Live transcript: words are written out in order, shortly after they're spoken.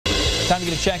Time to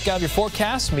get a check of your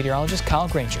forecast. Meteorologist Kyle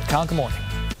Granger. Kyle, good morning.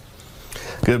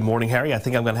 Good morning, Harry. I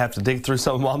think I'm going to have to dig through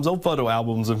some of Mom's old photo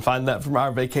albums and find that from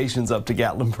our vacations up to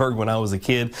Gatlinburg when I was a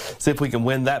kid. See if we can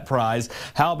win that prize.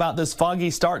 How about this foggy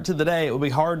start to the day? It will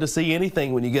be hard to see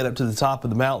anything when you get up to the top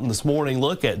of the mountain this morning.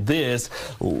 Look at this.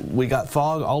 We got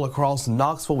fog all across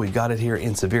Knoxville. We've got it here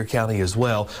in Sevier County as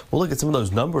well. We'll look at some of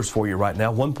those numbers for you right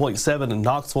now. 1.7 in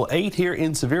Knoxville, 8 here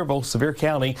in Sevierville, Sevier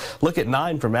County. Look at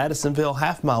 9 for Madisonville,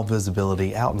 half-mile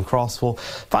visibility out in Crossville.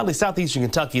 Finally, southeastern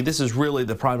Kentucky. This is really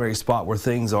the primary spot where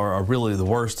things are really the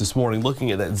worst this morning.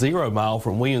 Looking at that 0 mile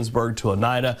from Williamsburg to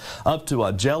Oneida up to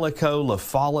Jellicoe. La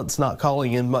Follett's not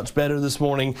calling in much better this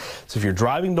morning. So if you're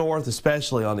driving north,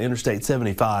 especially on Interstate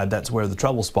 75, that's where the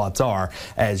trouble spots are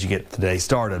as you get the day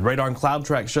started. Radar and cloud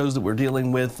track shows that we're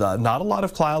dealing with not a lot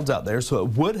of clouds out there, so it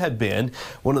would have been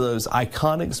one of those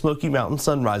iconic Smoky Mountain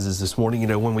sunrises this morning. You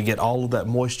know, when we get all of that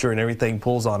moisture and everything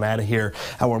pulls on out of here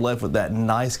and we're left with that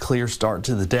nice clear start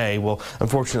to the day. Well,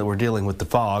 unfortunately, we're dealing with the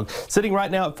fog. Sitting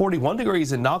right now at 41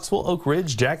 degrees in Knoxville, Oak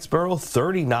Ridge, Jacksboro,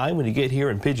 39 when you get here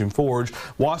in Pigeon Forge.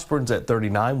 Washburn's at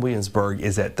 39. Williamsburg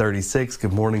is at 36.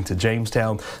 Good morning to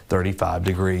Jamestown, 35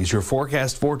 degrees. Your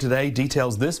forecast for today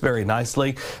details this very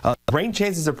nicely. Rain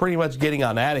chances are pretty much getting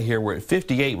on out of here. We're at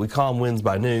 58 with calm winds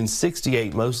by noon,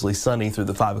 68 mostly sunny through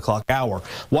the 5 o'clock hour.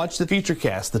 Watch the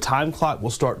futurecast. The time clock will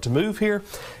start to move here,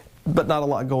 but not a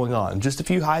lot going on. Just a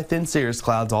few high thin cirrus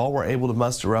clouds, all we're able to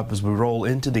muster up as we roll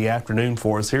into the afternoon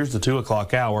for us. Here's the 2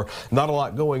 o'clock hour. Not a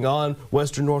lot going on.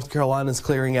 Western North Carolina's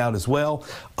clearing out as well.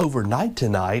 Overnight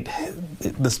tonight,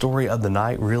 the story of the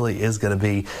night really is going to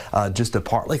be just a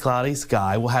partly cloudy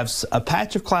sky. We'll have a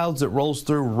patch of clouds that rolls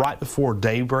through right before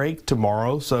daybreak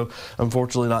tomorrow, so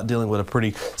unfortunately not dealing with a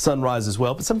pretty sunrise as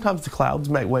well. But sometimes the clouds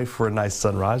make way for a nice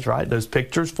sunrise, right? Those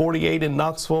pictures, 48 in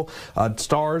Knoxville,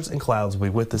 stars and clouds will be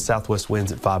with us. Southwest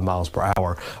winds at 5 miles per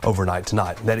hour overnight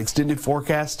tonight. That extended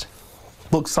forecast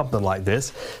looks something like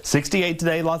this. 68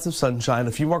 today, lots of sunshine,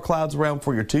 a few more clouds around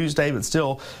for your Tuesday, but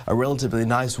still a relatively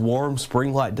nice warm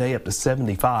spring-like day up to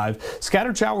 75.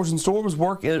 Scattered showers and storms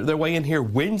work their way in here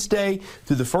Wednesday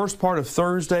through the first part of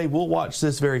Thursday. We'll watch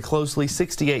this very closely.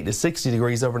 68 to 60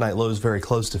 degrees overnight lows, very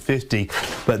close to 50.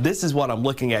 But this is what I'm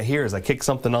looking at here as I kick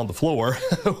something on the floor.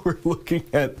 We're looking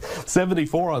at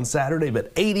 74 on Saturday,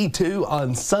 but 82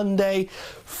 on Sunday.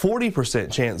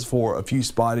 40% chance for a few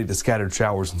spotty to scattered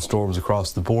showers and storms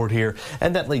across the board here,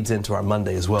 and that leads into our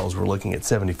Monday as well, as we're looking at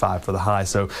 75 for the high.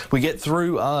 So we get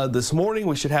through this morning,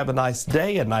 we should have a nice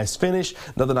day, a nice finish,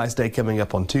 another nice day coming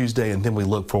up on Tuesday, and then we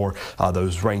look for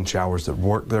those rain showers that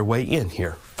work their way in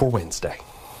here for Wednesday.